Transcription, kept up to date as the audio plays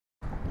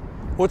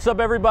What's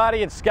up, everybody?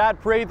 It's Scott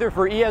Prather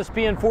for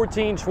ESPN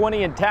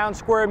 1420 and Town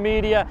Square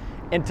Media.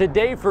 And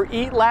today for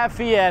Eat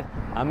Lafayette,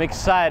 I'm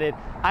excited.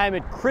 I am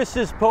at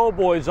Chris's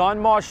Poboys on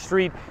Moss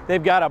Street.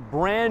 They've got a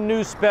brand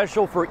new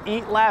special for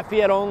Eat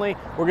Lafayette only.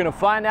 We're going to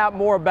find out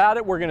more about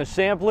it. We're going to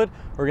sample it.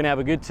 We're going to have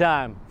a good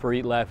time for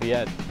Eat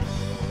Lafayette.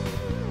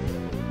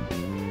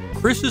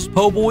 Chris's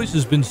Poboys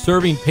has been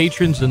serving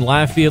patrons in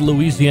Lafayette,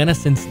 Louisiana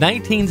since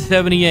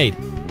 1978.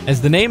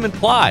 As the name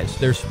implies,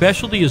 their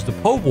specialty is the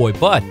po' boy,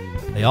 but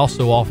they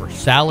also offer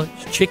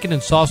salads, chicken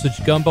and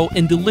sausage gumbo,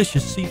 and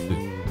delicious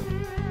seafood.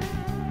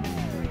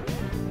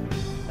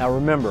 Now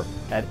remember,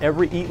 at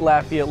every Eat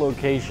Lafayette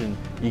location,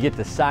 you get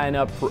to sign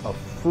up for a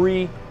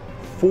free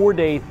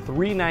 4-day,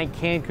 3-night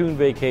Cancun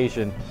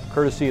vacation,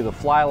 courtesy of the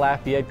Fly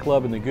Lafayette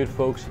Club and the good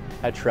folks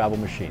at Travel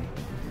Machine.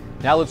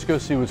 Now let's go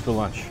see what's for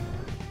lunch.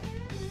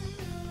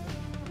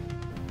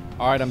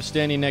 All right, I'm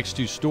standing next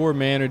to store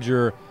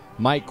manager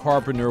Mike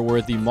Carpenter. We're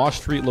at the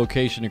Moss Street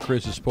location of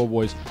Chris's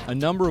Poboys, a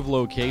number of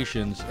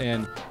locations,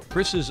 and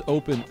Chris's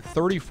opened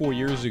 34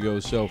 years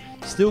ago, so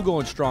still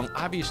going strong.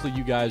 Obviously,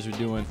 you guys are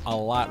doing a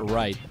lot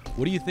right.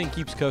 What do you think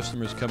keeps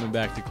customers coming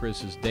back to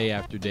Chris's day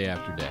after day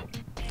after day?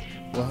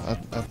 Well,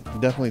 I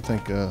definitely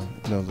think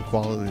the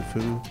quality of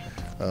food,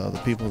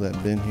 the people that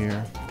have been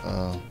here.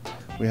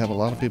 We have a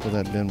lot of people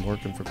that have been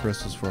working for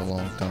Chris's for a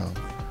long time.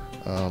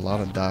 A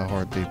lot of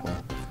diehard people.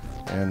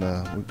 And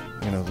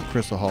the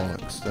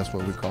Chrisaholics, that's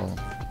what we call them.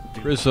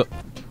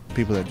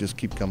 People that just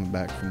keep coming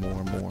back for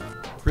more and more.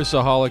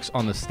 Chrisaholics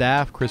on the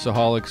staff,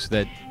 Chrisaholics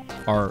that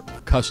are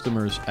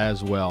customers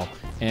as well.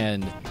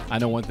 And I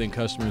know one thing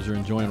customers are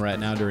enjoying right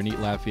now during Eat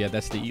Lafayette,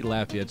 that's the Eat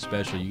Lafayette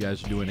special. You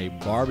guys are doing a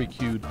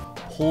barbecued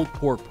pulled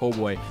pork po'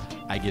 boy.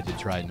 I get to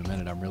try it in a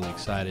minute. I'm really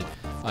excited.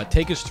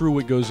 Take us through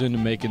what goes into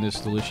making this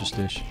delicious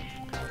dish.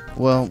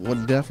 Well,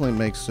 what definitely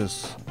makes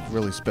this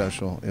really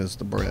special is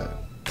the bread.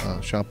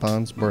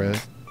 Champagne's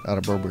bread out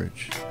of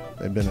Burbridge.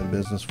 They've been in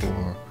business for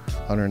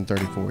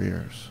 134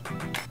 years.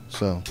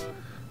 So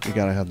you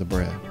gotta have the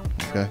bread,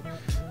 okay?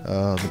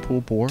 The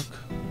pulled pork,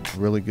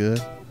 really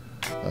good.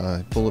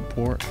 Pull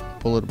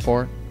it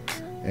apart,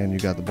 and you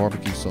got the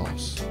barbecue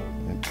sauce.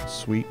 It's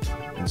sweet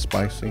and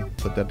spicy.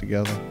 Put that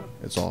together,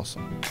 it's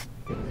awesome.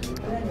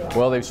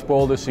 Well, they've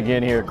spoiled us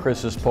again here at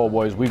Chris's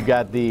Poboys. We've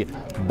got the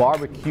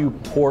barbecue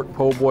pork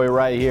po' boy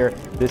right here.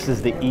 This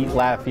is the Eat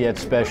Lafayette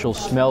special.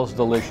 Smells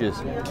delicious.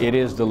 It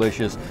is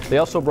delicious. They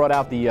also brought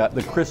out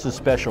the Chris's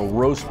special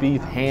roast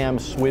beef, ham,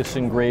 Swiss,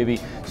 and gravy,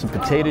 some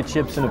potato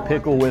chips and a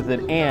pickle with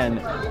it, and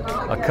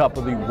a cup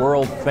of the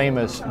world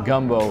famous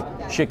gumbo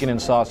chicken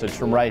and sausage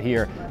from right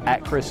here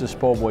at Chris's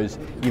Poboys.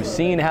 You've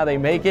seen how they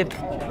make it.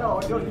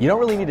 You don't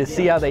really need to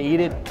see how they eat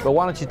it, but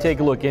why don't you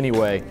take a look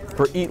anyway?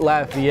 For Eat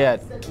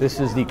Lafayette, this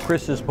is the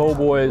Chris's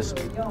Poboys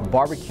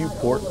barbecue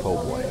pork po'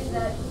 boy.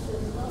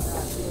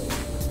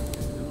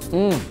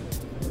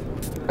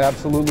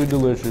 Absolutely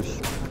delicious.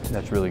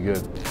 That's really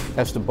good.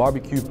 That's the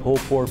barbecue pulled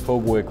pork po'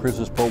 boy at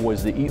Chris's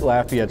Poboys, the Eat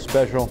Lafayette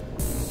special.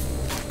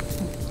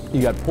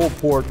 You got pulled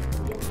pork,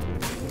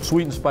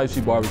 sweet and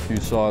spicy barbecue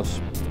sauce,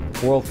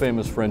 world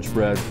famous French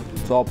bread.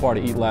 It's all part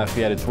of Eat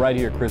Lafayette. It's right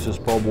here at Chris's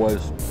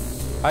Poboys.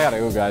 I gotta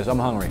go, guys. I'm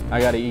hungry. I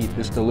gotta eat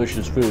this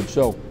delicious food.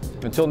 So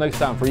until next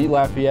time, for Eat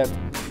Lafayette,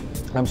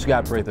 I'm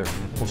Scott Prather.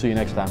 We'll see you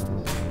next time.